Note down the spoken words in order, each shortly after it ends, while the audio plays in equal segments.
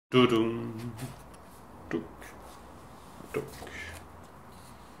Doo-dum, tuk, tuk.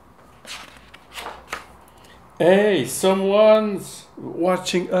 Hey, someone's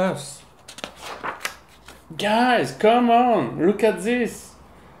watching us. Guys, come on, look at this.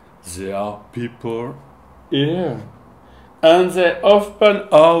 There are people here. And they open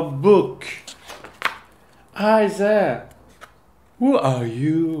our book. Hi there. Who are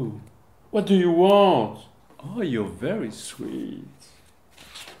you? What do you want? Oh, you're very sweet.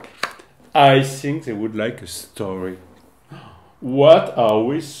 I think they would like a story. What are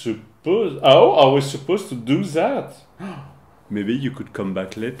we supposed? How are we supposed to do that? Maybe you could come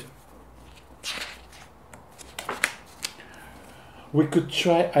back later. We could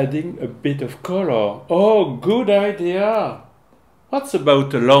try adding a bit of color. Oh, good idea. What's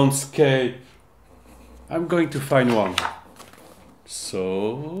about a landscape? I'm going to find one.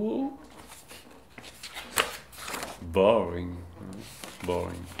 So boring.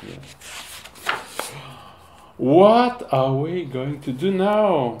 Boring, yeah. What are we going to do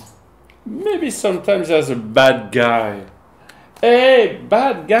now? Maybe sometimes there's a bad guy. Hey,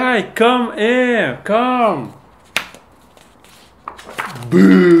 bad guy, come here, come.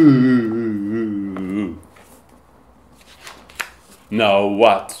 Boo! Now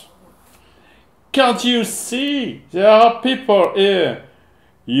what? Can't you see? There are people here.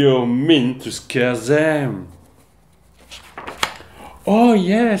 You mean to scare them? Oh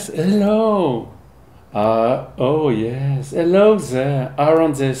yes, hello. Oh yes, hello there.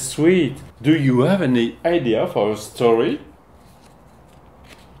 Aren't they sweet? Do you have any idea for a story?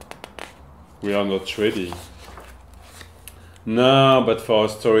 We are not ready. No, but for a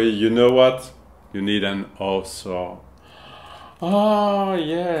story, you know what? You need an author. Oh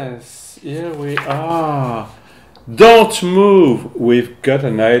yes, here we are. Don't move, we've got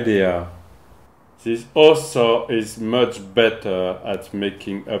an idea. This author is much better at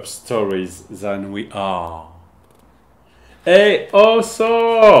making up stories than we are. Hey,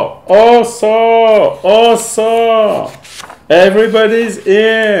 author! Author! Author! Everybody's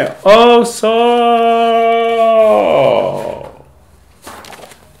here! Author!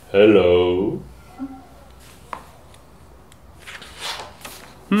 Hello?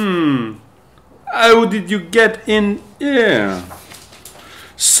 How did you get in here?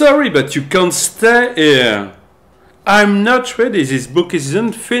 Sorry, but you can't stay here. I'm not ready. This book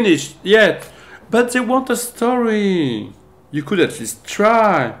isn't finished yet. But they want a story. You could at least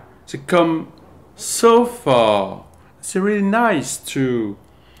try. They come so far. They're really nice too.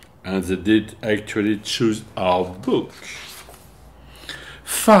 And they did actually choose our book.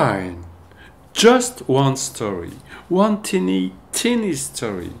 Fine. Just one story. One teeny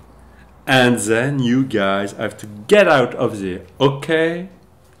story. And then you guys have to get out of there, okay?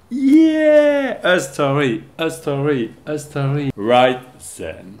 Yeah, a story, a story, a story. Right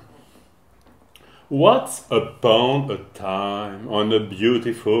then. Once upon a time, on a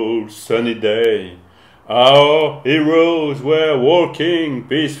beautiful sunny day, our heroes were walking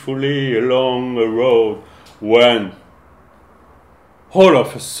peacefully along a road when, all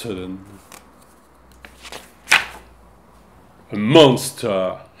of a sudden, a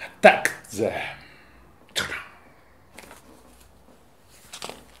monster attacked them.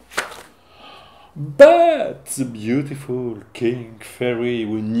 But the beautiful King Fairy,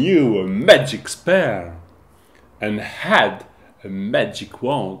 who knew a magic spell and had a magic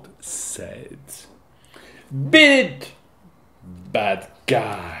wand, said, "Beat it, bad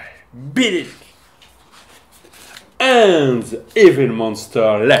guy, beat it!" And the evil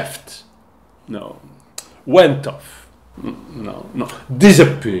monster left. No, went off. No,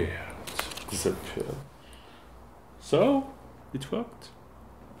 disappeared. So, it worked.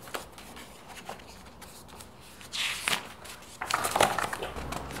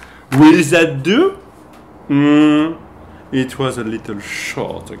 Will that do? It was a little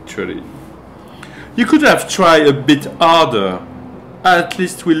short, actually. You could have tried a bit harder. At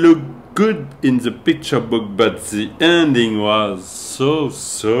least we look good in the picture book, but the ending was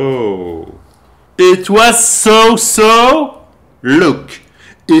so-so. It was so-so? Look,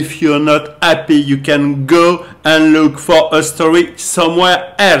 if you're not happy, you can go and look for a story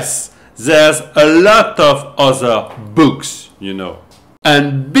somewhere else. There's a lot of other books, you know.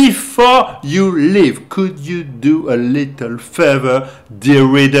 And before you leave, could you do a little favor, dear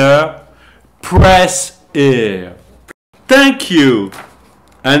reader? Press here. Thank you.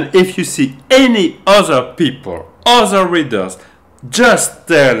 And if you see any other people, other readers, just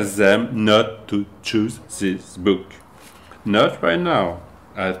tell them not to choose this book. Not right now.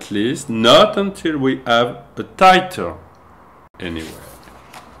 At least not until we have a title. Anyway.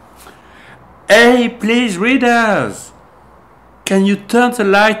 Hey, please, readers! can you turn the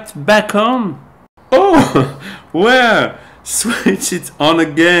light back on? Oh, well, switch it on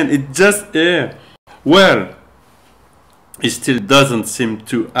again, it's just here. Well, he still doesn't seem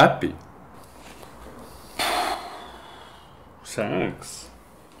too happy. Thanks.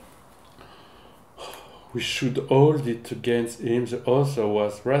 We should hold it against him. The other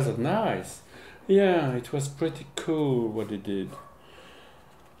was rather nice. Yeah, it was pretty cool what he did.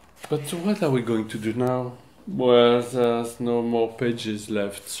 But what are we going to do now? Well, there's no more pages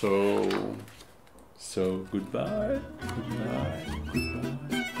left, so goodbye, goodbye, goodbye.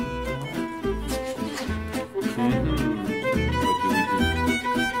 What do we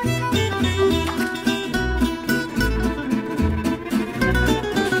do?